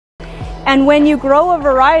And when you grow a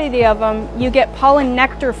variety of them, you get pollen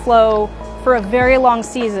nectar flow for a very long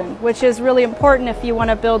season, which is really important if you want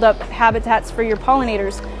to build up habitats for your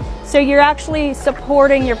pollinators. So you're actually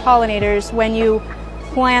supporting your pollinators when you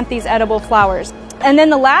plant these edible flowers. And then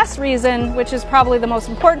the last reason, which is probably the most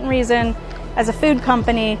important reason as a food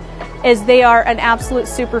company, is they are an absolute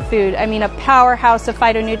superfood. I mean, a powerhouse of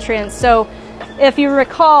phytonutrients. So if you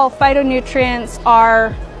recall, phytonutrients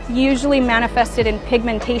are usually manifested in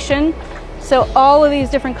pigmentation. So all of these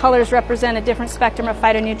different colors represent a different spectrum of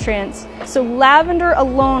phytonutrients. So lavender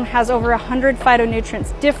alone has over 100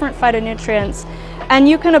 phytonutrients, different phytonutrients, and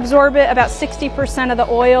you can absorb it about 60% of the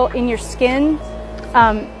oil in your skin.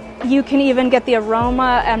 You can even get the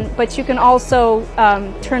aroma, but you can also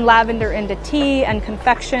turn lavender into tea and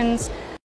confections.